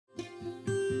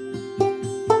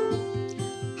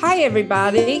Hi,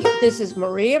 everybody. This is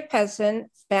Maria Pessin,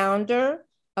 founder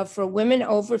of For Women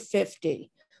Over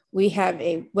 50. We have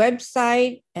a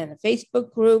website and a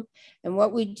Facebook group, and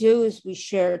what we do is we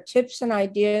share tips and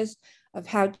ideas of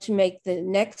how to make the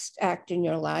next act in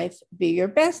your life be your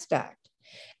best act.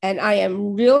 And I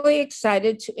am really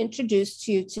excited to introduce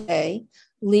to you today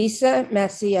Lisa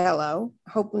Masiello,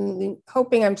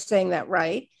 hoping I'm saying that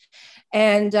right.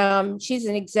 And she's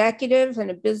an executive and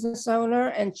a business owner,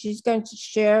 and she's going to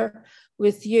share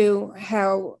with you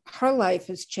how her life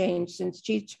has changed since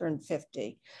she turned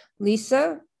 50.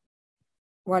 Lisa,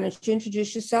 why don't you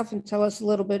introduce yourself and tell us a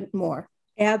little bit more?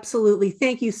 Absolutely.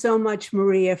 Thank you so much,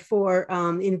 Maria, for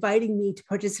inviting me to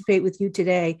participate with you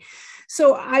today.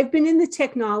 So I've been in the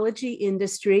technology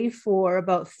industry for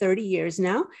about 30 years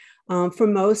now. For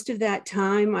most of that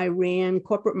time, I ran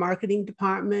corporate marketing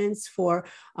departments for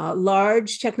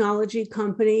large technology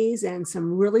companies and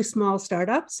some really small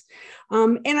startups.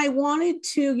 And I wanted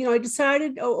to, I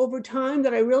decided over time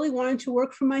that I really wanted to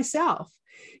work for myself.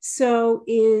 So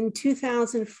in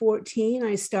 2014,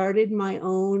 I started my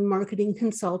own marketing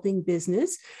consulting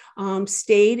business,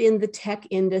 stayed in the tech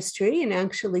industry, and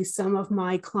actually some of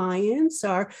my clients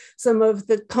are some of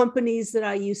the companies that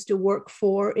I used to work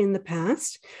for in the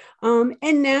past.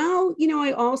 And now,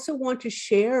 I also want to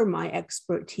share my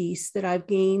expertise that I've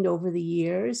gained over the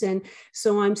years. And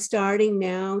so I'm starting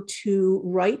now to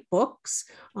write books,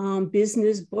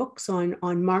 business books on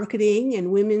marketing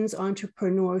and women's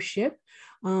entrepreneurship.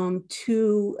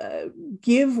 To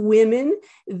give women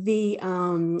the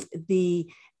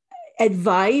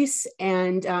advice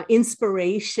and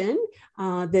inspiration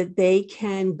that they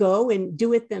can go and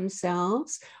do it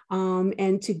themselves,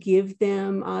 and to give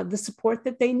them the support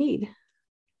that they need.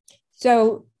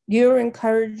 So you're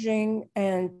encouraging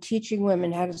and teaching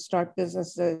women how to start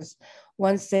businesses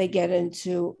once they get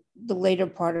into the later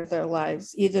part of their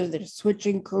lives. Either they're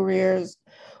switching careers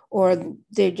or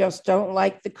they just don't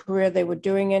like the career they were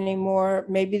doing anymore.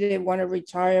 Maybe they want to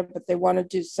retire, but they want to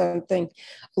do something,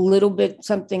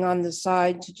 something on the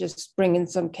side to just bring in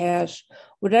some cash.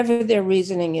 Whatever their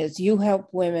reasoning is, you help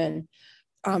women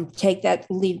take that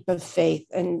leap of faith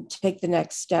and take the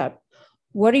next step.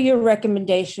 What are your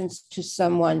recommendations to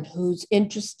someone who's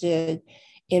interested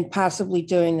in possibly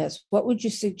doing this? What would you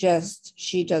suggest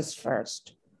she does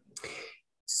first?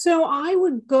 So I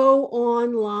would go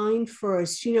online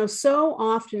first. So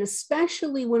often,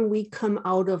 especially when we come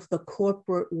out of the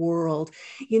corporate world,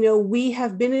 we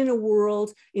have been in a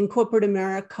world in corporate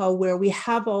America where we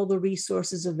have all the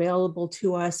resources available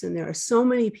to us, and there are so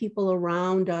many people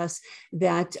around us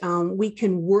that we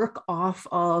can work off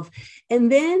of. And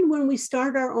then when we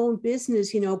start our own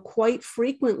business, quite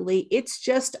frequently, it's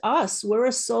just us. We're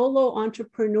a solo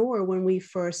entrepreneur when we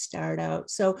first start out.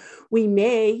 So we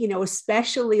may,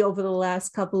 especially over the last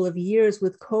couple of years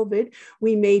with COVID,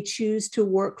 we may choose to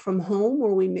work from home,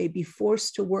 or we may be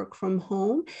forced to work from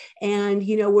home. And,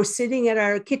 we're sitting at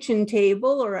our kitchen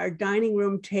table or our dining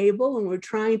room table, and we're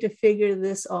trying to figure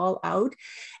this all out.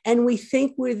 And we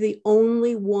think we're the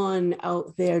only one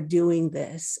out there doing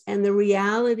this. And the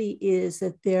reality is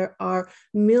that there are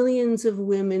millions of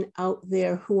women out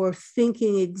there who are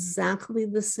thinking exactly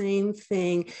the same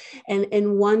thing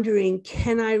and wondering,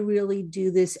 can I really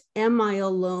do this? Am I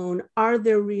alone? Are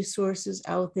there resources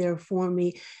out there for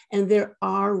me? And there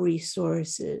are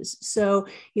resources. So,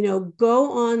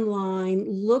 go online,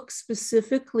 look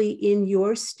specifically in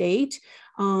your state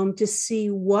to see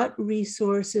what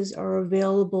resources are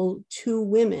available to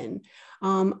women.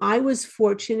 I was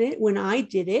fortunate when I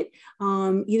did it.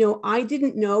 I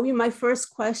didn't know. My first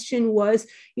question was,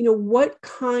 what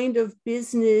kind of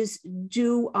business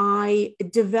do I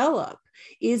develop?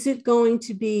 Is it going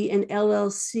to be an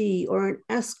LLC or an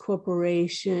S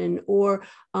corporation or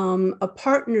a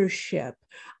partnership?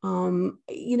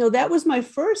 That was my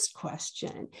first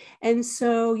question. And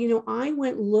so, I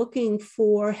went looking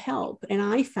for help, and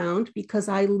I found, because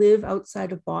I live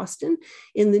outside of Boston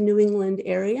in the New England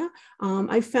area,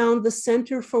 I found the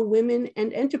Center for Women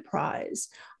and Enterprise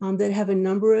that have a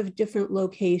number of different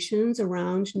locations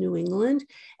around New England,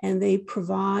 and they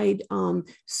provide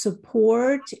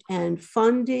support and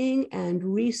funding and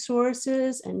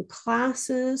resources and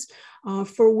classes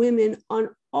for women on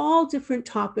all different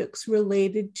topics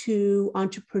related to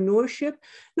entrepreneurship,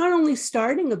 not only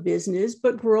starting a business,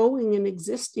 but growing an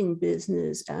existing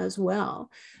business as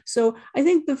well. So I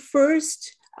think the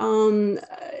first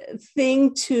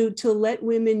thing to let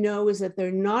women know is that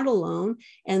they're not alone,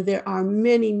 and there are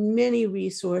many, many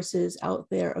resources out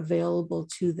there available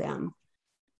to them.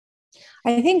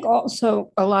 I think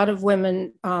also a lot of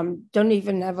women don't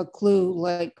even have a clue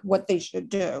like what they should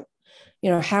do.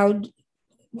 How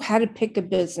how to pick a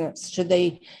business. Should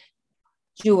they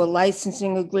do a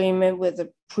licensing agreement with a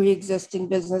pre-existing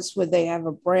business where they have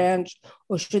a branch,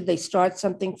 or should they start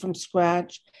something from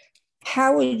scratch?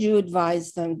 How would you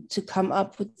advise them to come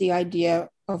up with the idea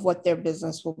of what their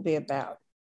business will be about?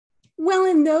 Well,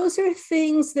 and those are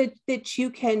things that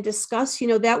you can discuss.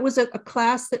 That was a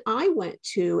class that I went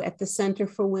to at the Center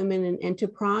for Women in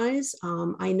Enterprise.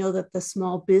 I know that the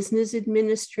Small Business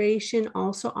Administration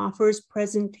also offers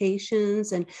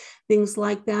presentations and things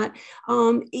like that.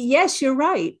 Yes, you're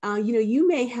right. You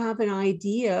may have an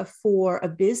idea for a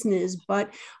business,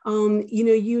 but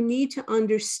you need to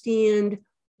understand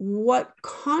what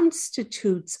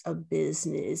constitutes a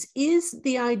business. Is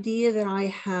the idea that I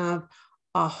have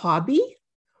a hobby,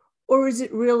 or is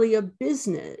it really a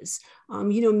business?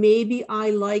 Maybe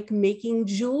I like making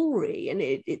jewelry, and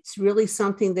it's really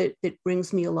something that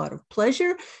brings me a lot of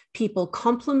pleasure. People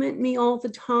compliment me all the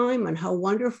time on how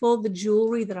wonderful the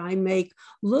jewelry that I make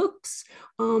looks.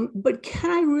 But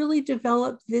can I really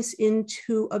develop this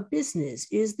into a business?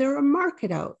 Is there a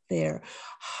market out there?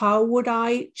 How would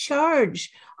I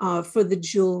charge for the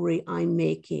jewelry I'm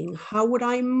making? How would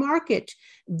I market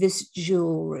this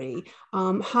jewelry?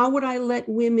 How would I let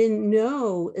women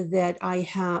know that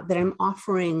I'm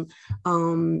offering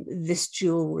this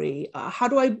jewelry? How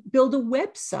do I build a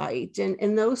website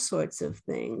and those sorts of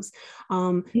things?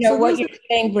 What you're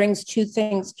saying brings two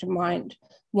things to mind.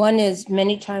 One is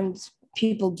many times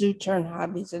people do turn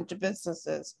hobbies into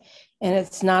businesses, and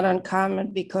it's not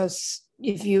uncommon, because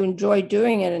if you enjoy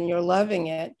doing it and you're loving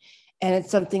it, and it's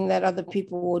something that other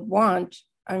people would want,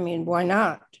 I mean, why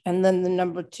not? And then the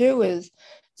number two is,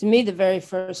 to me, the very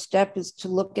first step is to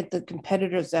look at the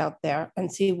competitors out there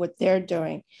and see what they're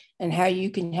doing and how you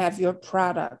can have your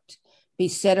product be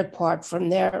set apart from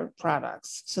their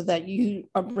products so that you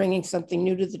are bringing something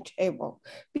new to the table.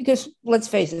 Because let's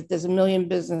face it, there's a million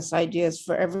business ideas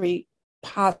for every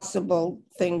possible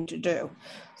thing to do.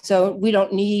 So we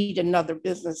don't need another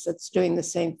business that's doing the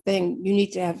same thing. You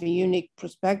need to have a unique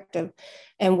perspective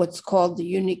and what's called the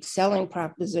unique selling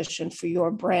proposition for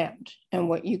your brand and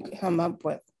what you come up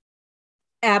with.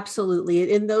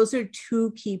 Absolutely. And those are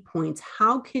two key points.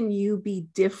 How can you be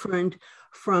different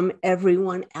from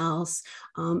everyone else?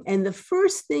 And the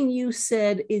first thing you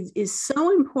said is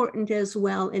so important as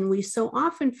well. And we so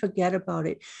often forget about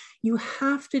it. You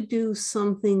have to do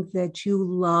something that you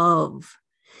love.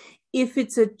 If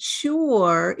it's a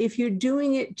chore, if you're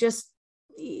doing it just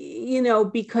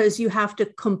because you have to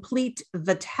complete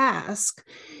the task,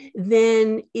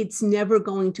 then it's never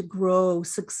going to grow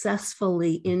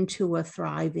successfully into a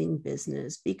thriving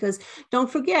business. Because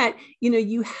don't forget,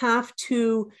 you have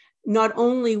to not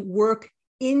only work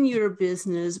in your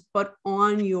business, but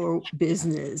on your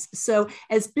business. So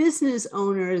as business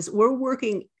owners, we're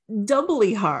working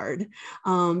doubly hard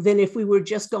than if we were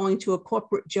just going to a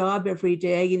corporate job every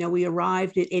day. We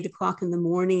arrived at 8 o'clock in the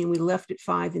morning and we left at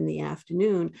 5 in the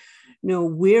afternoon. No,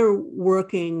 we're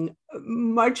working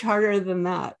much harder than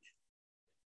that.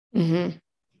 Mm-hmm.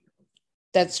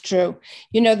 That's true.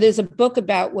 There's a book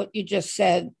about what you just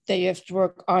said, that you have to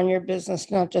work on your business,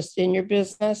 not just in your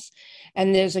business.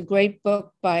 And there's a great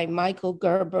book by Michael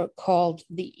Gerber called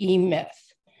The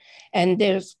E-Myth. And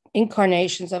there's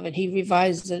incarnations of it. He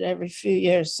revises it every few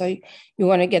years. So you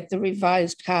want to get the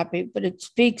revised copy, but it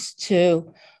speaks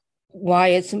to why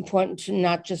it's important to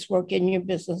not just work in your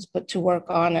business, but to work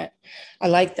on it. I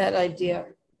like that idea.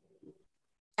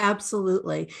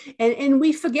 Absolutely. And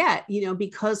we forget,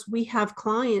 because we have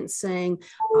clients saying,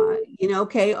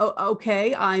 okay,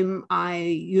 I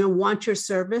want your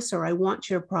service, or I want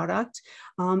your product.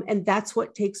 And that's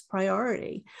what takes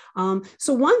priority.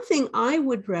 So one thing I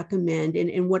would recommend,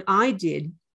 and what I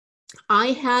did, I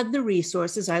had the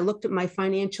resources. I looked at my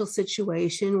financial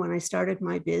situation when I started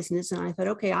my business, and I thought,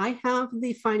 okay, I have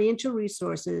the financial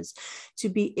resources to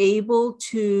be able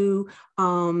to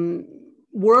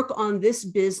work on this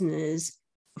business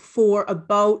for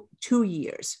about 2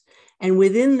 years. And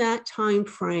within that time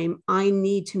frame, I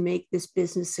need to make this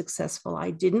business successful.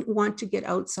 I didn't want to get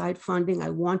outside funding.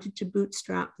 I wanted to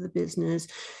bootstrap the business.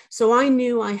 So I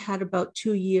knew I had about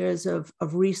 2 years of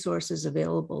resources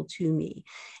available to me.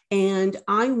 And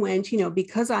I went,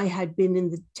 because I had been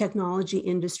in the technology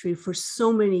industry for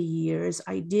so many years,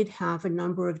 I did have a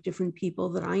number of different people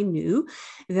that I knew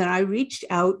that I reached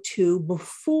out to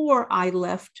before I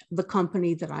left the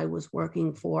company that I was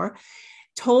working for,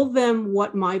 told them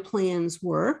what my plans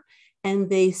were. And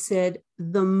they said,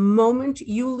 the moment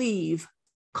you leave,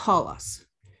 call us,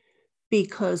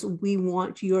 because we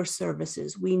want your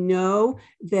services. We know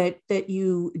that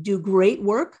you do great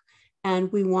work,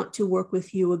 and we want to work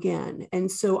with you again.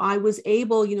 And so I was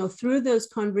able, through those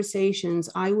conversations,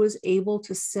 I was able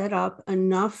to set up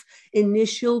enough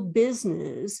initial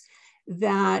business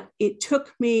that it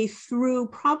took me through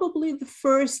probably the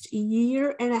first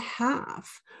year and a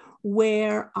half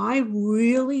where I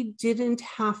really didn't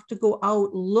have to go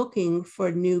out looking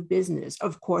for new business.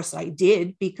 Of course, I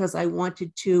did because I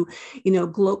wanted to,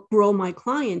 grow my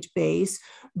client base,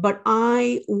 but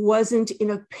I wasn't in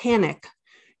a panic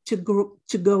to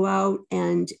go out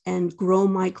and grow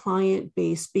my client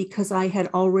base because I had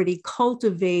already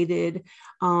cultivated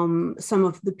some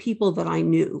of the people that I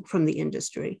knew from the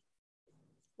industry.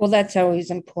 Well, that's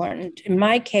always important. In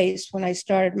my case, when I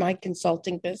started my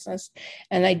consulting business,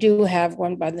 and I do have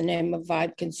one by the name of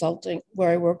Vibe Consulting, where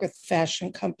I work with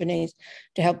fashion companies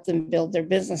to help them build their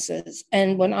businesses.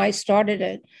 And when I started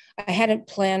it, I hadn't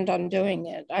planned on doing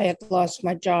it. I had lost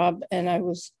my job and I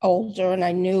was older, and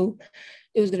I knew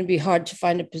it was going to be hard to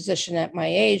find a position at my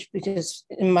age because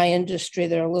in my industry,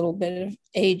 they're a little bit of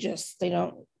ageist. They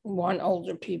don't want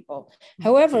older people.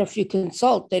 However, if you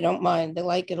consult, they don't mind. They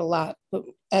like it a lot. But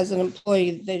as an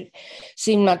employee, they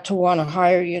seem not to want to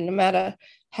hire you no matter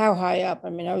how high up. I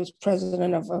mean, I was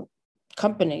president of a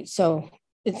company, so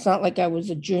it's not like I was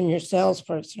a junior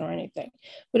salesperson or anything,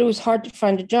 but it was hard to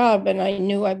find a job and I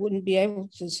knew I wouldn't be able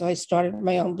to. So I started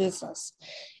my own business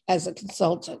as a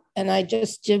consultant, and I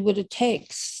just did what it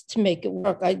takes to make it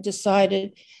work. I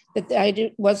decided that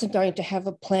I wasn't going to have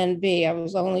a plan B. I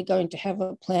was only going to have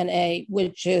a plan A,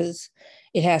 which is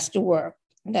it has to work.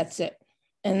 And that's it.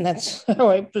 And that's how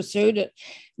I pursued it.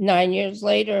 9 years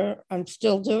later, I'm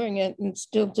still doing it and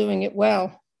still doing it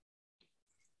well.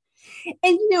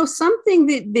 And something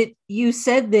that you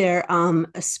said there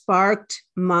sparked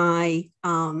my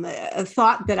a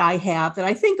thought that I have that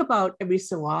I think about every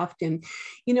so often.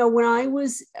 When I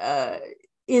was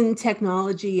in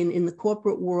technology and in the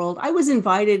corporate world, I was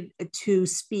invited to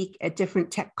speak at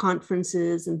different tech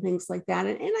conferences and things like that.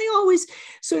 And I always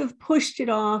sort of pushed it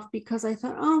off because I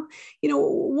thought,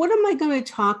 what am I going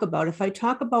to talk about? If I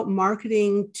talk about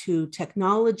marketing to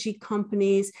technology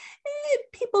companies,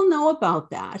 people know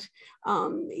about that.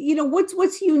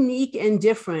 What's unique and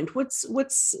different?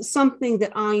 What's something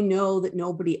that I know that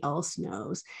nobody else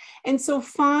knows? And so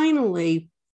finally,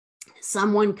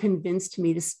 someone convinced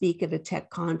me to speak at a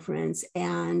tech conference.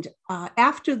 And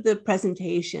after the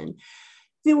presentation,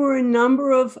 there were a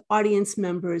number of audience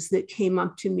members that came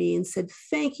up to me and said,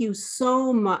 "Thank you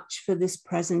so much for this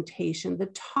presentation. The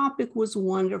topic was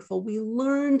wonderful. We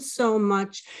learned so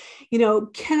much.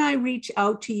 Can I reach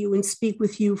out to you and speak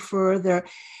with you further?"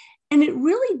 And it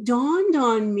really dawned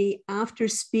on me after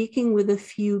speaking with a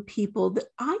few people that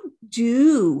I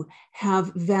do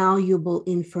have valuable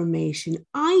information.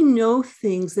 I know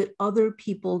things that other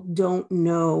people don't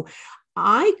know.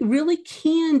 I really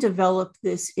can develop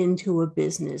this into a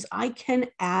business. I can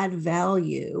add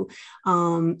value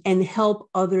and help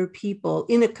other people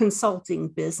in a consulting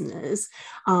business,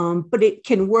 but it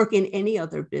can work in any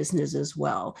other business as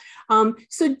well.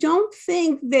 So don't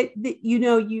think that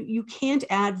you can't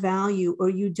add value or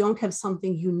you don't have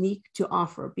something unique to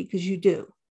offer, because you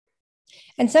do.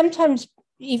 And sometimes,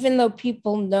 even though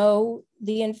people know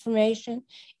the information,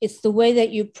 it's the way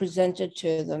that you present it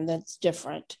to them that's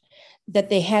different, that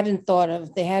they hadn't thought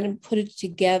of. They hadn't put it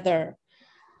together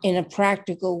in a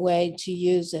practical way to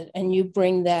use it. And you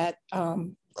bring that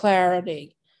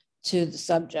clarity to the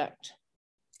subject.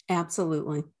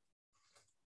 Absolutely.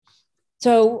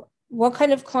 So what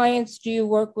kind of clients do you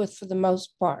work with for the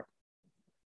most part?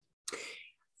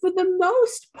 For the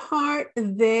most part,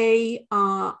 they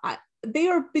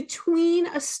are between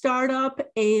a startup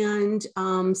and,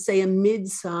 say, a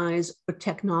mid-size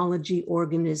technology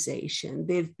organization.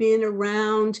 They've been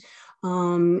around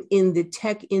in the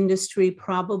tech industry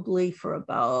probably for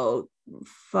about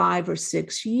 5 or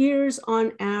 6 years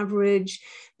on average.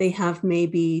 They have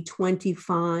maybe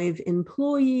 25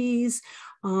 employees.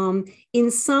 In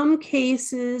some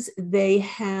cases, they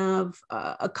have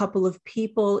a couple of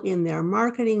people in their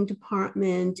marketing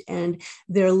department, and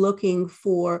they're looking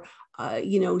for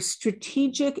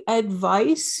strategic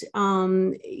advice,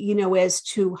 as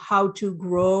to how to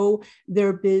grow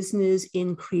their business,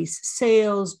 increase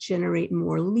sales, generate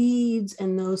more leads,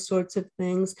 and those sorts of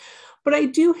things. But I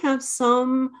do have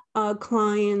some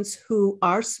clients who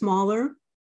are smaller.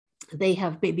 They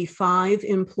have maybe 5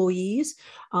 employees,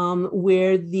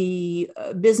 where the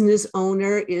business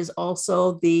owner is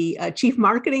also the chief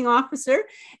marketing officer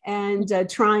and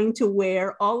trying to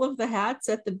wear all of the hats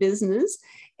at the business,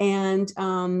 and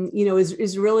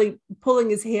is really pulling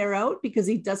his hair out because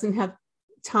he doesn't have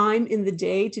time in the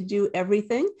day to do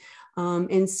everything.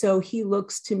 And so he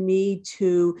looks to me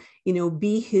to,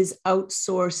 be his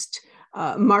outsourced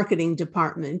marketing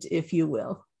department, if you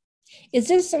will. Is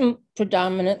this a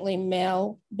predominantly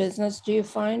male business, do you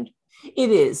find?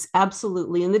 It is,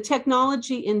 absolutely. In the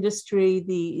technology industry,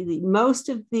 the most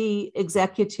of the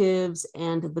executives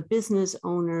and the business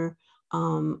owner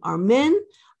are men.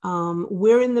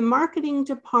 We're in the marketing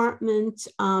department.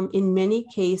 In many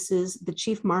cases, the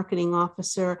chief marketing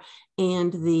officer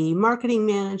and the marketing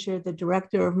manager, the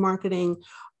director of marketing,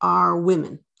 are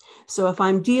women. So if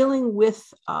I'm dealing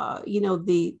with,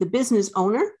 the business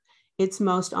owner, it's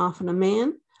most often a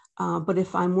man. But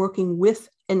if I'm working with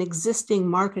an existing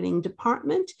marketing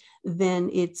department, then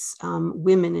it's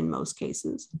women in most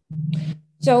cases.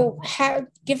 So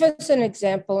give us an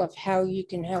example of how you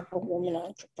can help a woman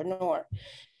entrepreneur.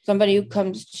 Somebody who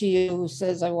comes to you who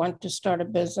says, I want to start a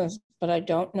business, but I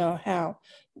don't know how.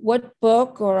 What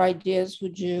book or ideas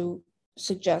would you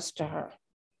suggest to her?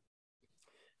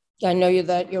 I know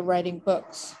that you're writing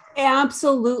books.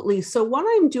 Absolutely. So what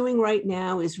I'm doing right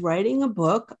now is writing a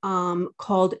book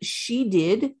called She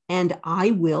Did and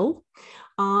I Will.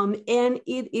 And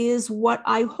it is what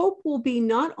I hope will be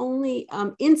not only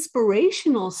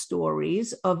inspirational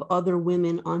stories of other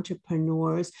women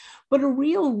entrepreneurs, but a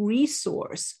real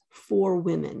resource for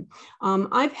women.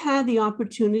 I've had the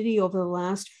opportunity over the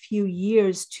last few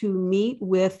years to meet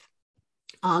with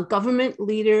government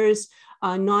leaders,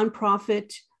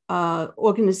 nonprofit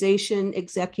organization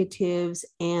executives,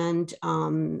 and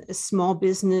small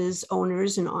business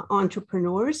owners and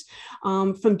entrepreneurs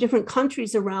from different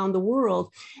countries around the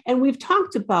world. And we've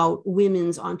talked about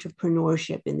women's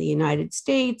entrepreneurship in the United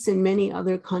States and many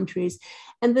other countries.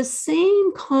 And the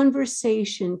same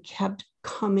conversation kept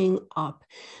coming up.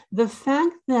 The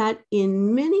fact that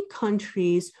in many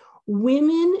countries,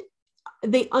 women,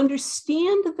 they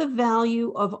understand the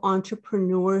value of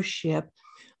entrepreneurship,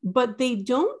 but they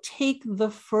don't take the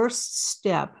first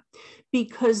step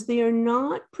because they are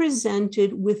not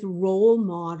presented with role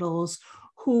models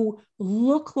who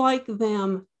look like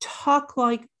them, talk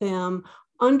like them,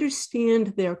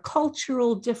 understand their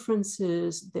cultural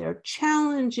differences, their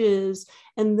challenges,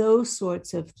 and those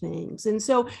sorts of things. And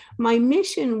so my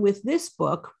mission with this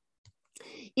book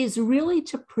is really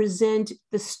to present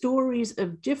the stories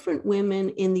of different women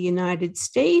in the United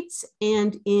States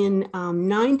and in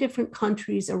 9 different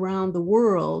countries around the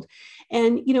world.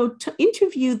 And, to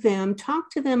interview them, talk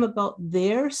to them about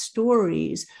their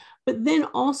stories, but then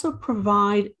also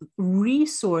provide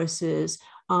resources,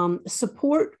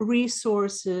 support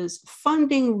resources,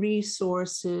 funding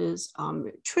resources,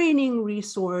 training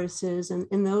resources,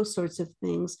 and those sorts of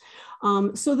things,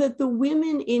 so that the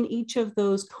women in each of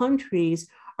those countries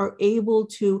are able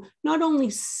to not only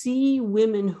see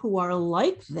women who are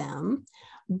like them,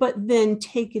 but then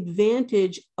take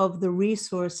advantage of the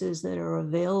resources that are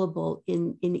available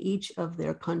in each of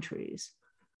their countries.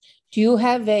 Do you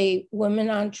have a woman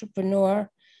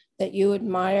entrepreneur that you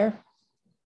admire?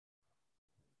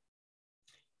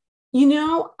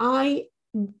 I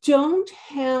don't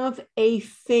have a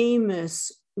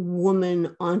famous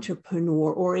woman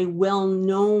entrepreneur or a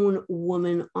well-known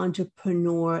woman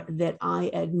entrepreneur that I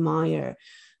admire.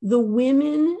 The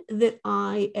women that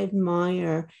I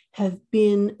admire have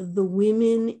been the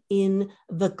women in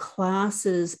the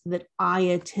classes that I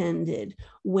attended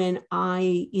when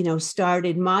I,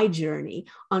 started my journey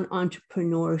on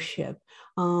entrepreneurship.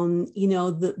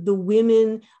 The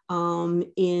women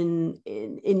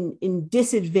in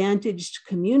disadvantaged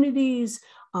communities,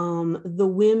 the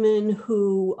women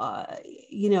who,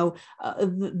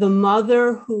 the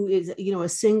mother who is, a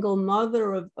single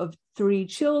mother of 3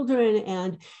 children,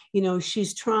 and,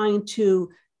 she's trying to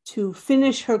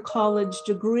finish her college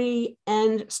degree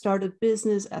and start a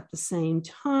business at the same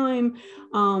time.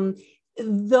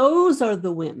 Those are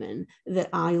the women that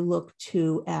I look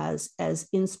to as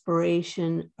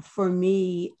inspiration for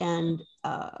me, and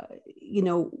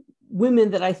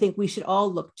women that I think we should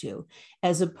all look to,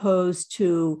 as opposed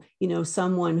to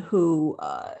someone who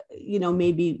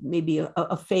maybe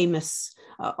a famous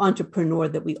entrepreneur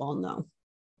that we all know.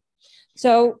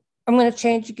 So I'm going to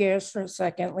change gears for a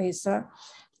second, Lisa.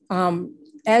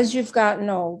 As you've gotten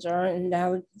older, and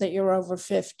now that you're over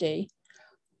 50,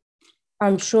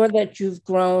 I'm sure that you've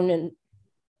grown in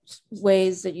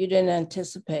ways that you didn't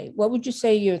anticipate. What would you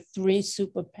say your 3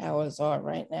 superpowers are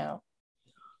right now?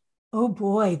 Oh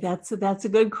boy, that's a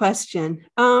good question.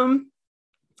 I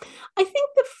think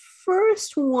the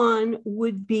first one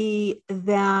would be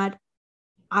that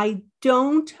I've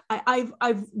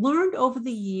learned over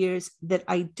the years that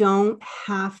I don't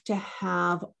have to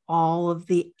have all of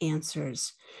the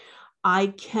answers. I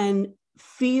can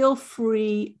feel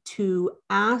free to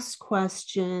ask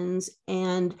questions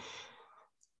and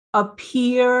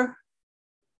appear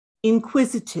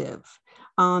inquisitive.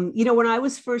 When I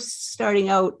was first starting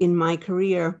out in my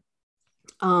career,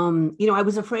 I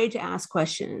was afraid to ask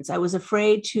questions. I was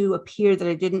afraid to appear that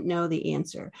I didn't know the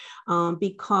answer,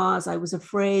 because I was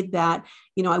afraid that,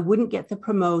 I wouldn't get the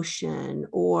promotion,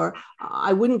 or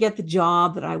I wouldn't get the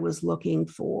job that I was looking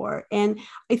for. And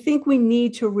I think we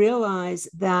need to realize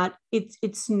that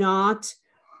it's not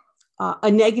a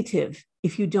negative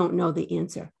if you don't know the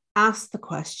answer. Ask the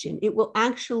question. It will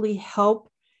actually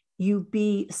help you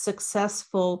be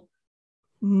successful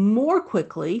more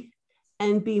quickly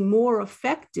and be more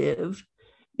effective,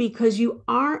 because you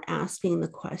are asking the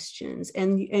questions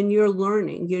and you're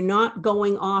learning. You're not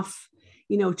going off,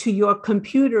 to your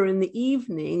computer in the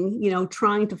evening,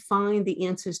 trying to find the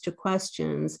answers to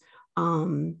questions.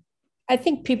 I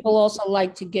think people also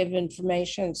like to give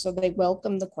information, so they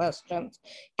welcome the questions.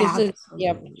 Gives it the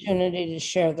opportunity to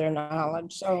share their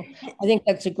knowledge. So I think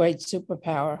that's a great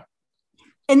superpower.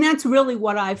 And that's really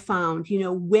what I found,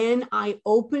 when I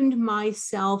opened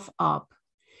myself up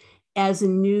as a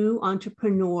new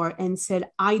entrepreneur and said,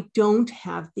 I don't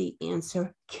have the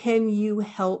answer. Can you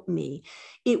help me?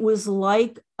 It was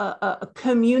like a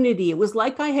community. It was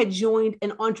like I had joined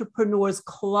an entrepreneurs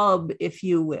club, if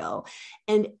you will.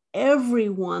 And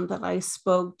everyone that I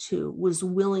spoke to was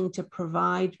willing to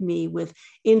provide me with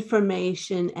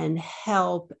information and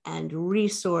help and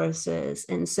resources.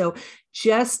 And so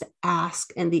just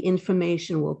ask and the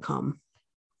information will come.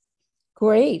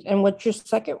 Great. And what's your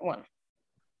second one?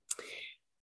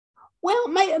 Well,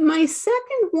 my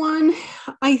second one,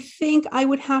 I think I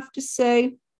would have to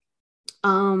say,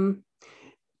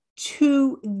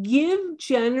 to give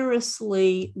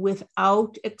generously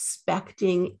without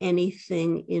expecting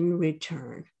anything in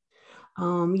return.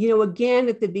 Again,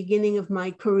 at the beginning of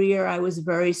my career, I was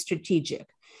very strategic.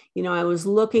 I was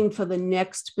looking for the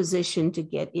next position to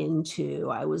get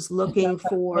into. I was looking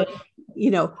for,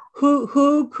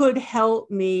 who could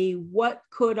help me? What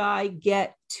could I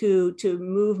get to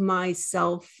move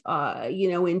myself,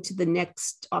 into the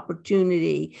next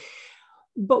opportunity?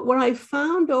 But what I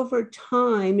found over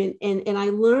time, and I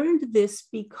learned this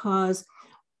because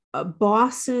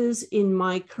bosses in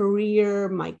my career,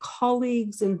 my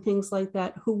colleagues and things like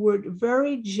that, who were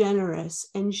very generous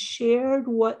and shared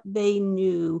what they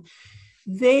knew,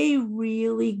 they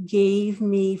really gave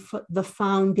me the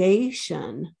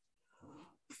foundation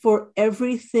for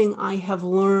everything I have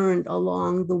learned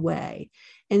along the way.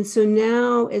 And so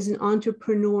now, as an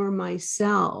entrepreneur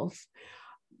myself,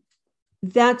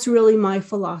 that's really my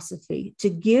philosophy, to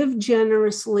give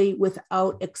generously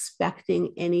without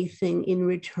expecting anything in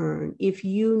return. If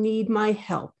you need my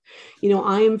help,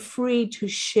 I am free to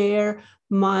share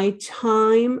my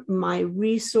time, my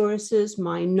resources,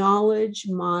 my knowledge,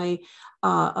 my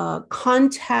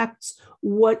contacts,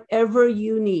 whatever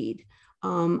you need.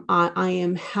 I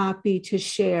am happy to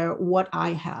share what I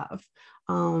have,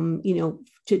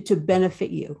 to benefit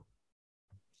you.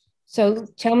 So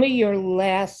tell me your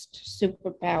last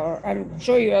superpower. I'm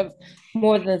sure you have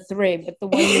more than three, but the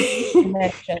one you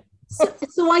mentioned.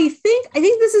 So I think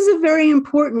this is a very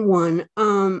important one.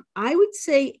 I would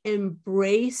say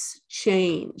embrace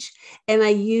change. And I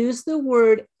use the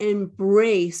word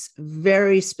embrace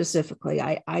very specifically.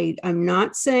 I'm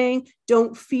not saying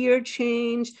don't fear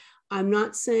change. I'm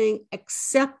not saying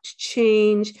accept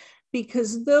change,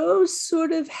 because those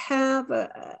sort of have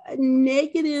a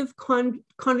negative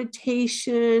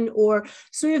connotation, or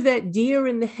sort of that deer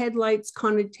in the headlights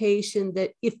connotation,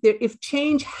 that if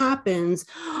change happens,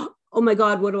 oh my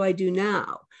God, what do I do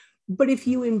now? But if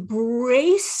you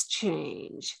embrace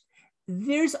change,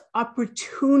 there's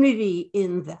opportunity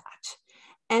in that.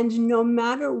 And no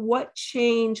matter what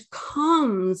change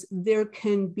comes, there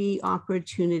can be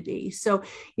opportunity. So,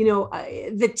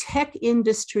 the tech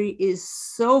industry is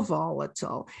so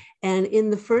volatile. And in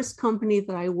the first company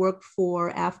that I worked for,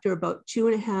 after about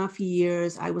 2.5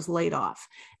 years, I was laid off.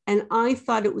 And I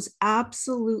thought it was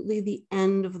absolutely the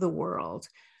end of the world.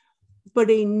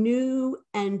 But a new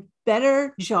and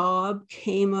better job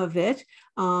came of it,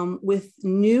 with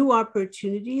new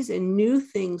opportunities and new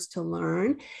things to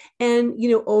learn. And,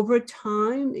 over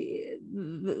time,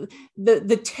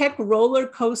 the tech roller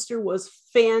coaster was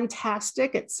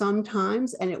fantastic at some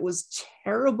times, and it was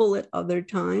terrible at other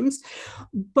times.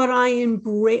 But I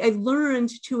learned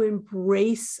to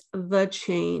embrace the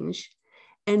change.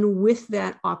 And with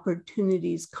that,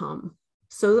 opportunities come.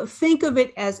 So think of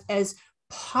it as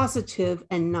positive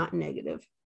and not negative.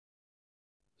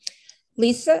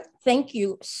 Lisa, thank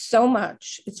you so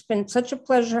much. It's been such a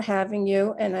pleasure having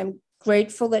you, and I'm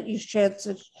grateful that you shared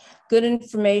such good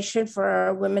information for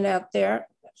our women out there,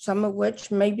 some of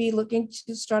which may be looking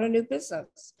to start a new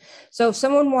business. So if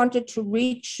someone wanted to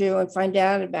reach you and find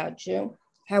out about you,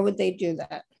 how would they do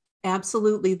that?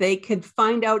 Absolutely. They could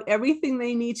find out everything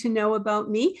they need to know about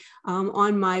me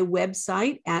on my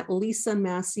website at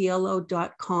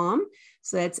lisamasiello.com.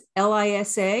 So that's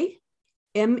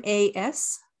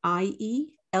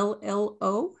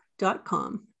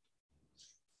LISAMASIELLO.com.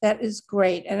 That is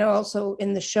great. And also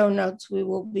in the show notes, we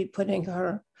will be putting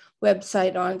her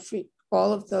website on for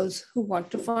all of those who want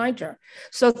to find her.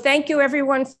 So thank you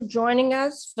everyone for joining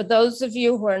us. For those of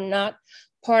you who are not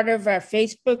part of our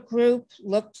Facebook group,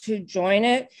 look to join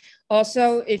it.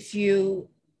 Also, if you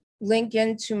link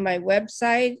into my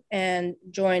website and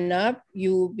join up,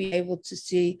 you will be able to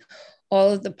see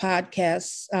all of the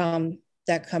podcasts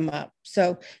that come up.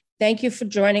 So thank you for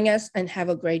joining us and have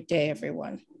a great day,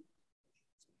 everyone.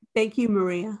 Thank you,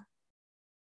 Maria.